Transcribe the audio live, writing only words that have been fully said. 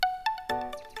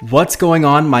What's going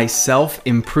on, my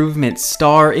self-improvement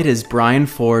star? It is Brian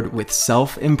Ford with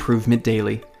Self-Improvement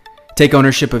Daily. Take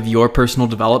ownership of your personal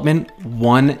development,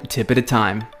 one tip at a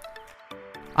time.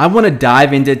 I want to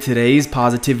dive into today's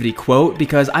positivity quote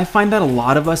because I find that a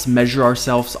lot of us measure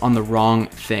ourselves on the wrong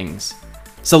things.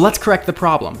 So let's correct the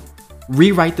problem,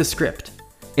 rewrite the script,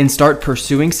 and start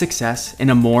pursuing success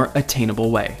in a more attainable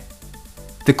way.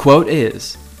 The quote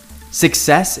is,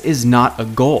 "Success is not a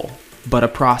goal, but a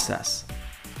process."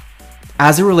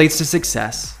 As it relates to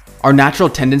success, our natural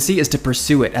tendency is to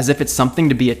pursue it as if it's something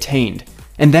to be attained,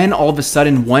 and then all of a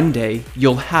sudden one day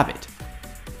you'll have it.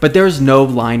 But there's no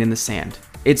line in the sand.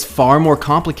 It's far more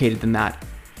complicated than that,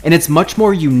 and it's much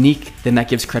more unique than that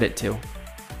gives credit to.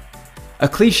 A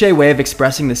cliche way of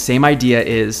expressing the same idea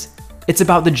is, it's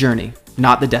about the journey,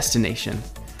 not the destination.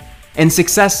 And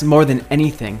success, more than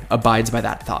anything, abides by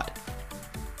that thought.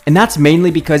 And that's mainly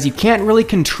because you can't really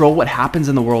control what happens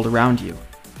in the world around you.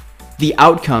 The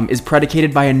outcome is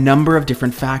predicated by a number of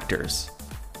different factors.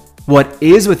 What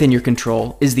is within your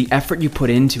control is the effort you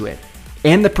put into it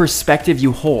and the perspective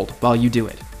you hold while you do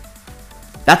it.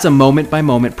 That's a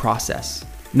moment-by-moment process,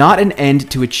 not an end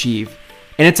to achieve,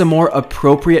 and it's a more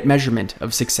appropriate measurement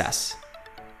of success.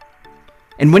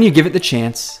 And when you give it the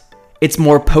chance, it's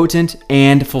more potent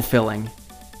and fulfilling.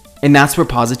 And that's where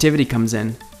positivity comes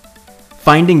in.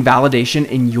 Finding validation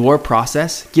in your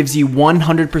process gives you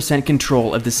 100%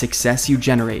 control of the success you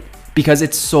generate because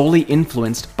it's solely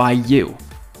influenced by you.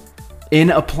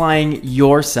 In applying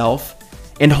yourself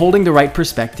and holding the right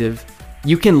perspective,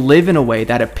 you can live in a way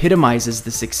that epitomizes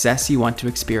the success you want to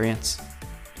experience.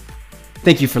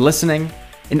 Thank you for listening,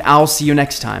 and I'll see you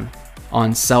next time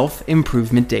on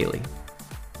Self-Improvement Daily.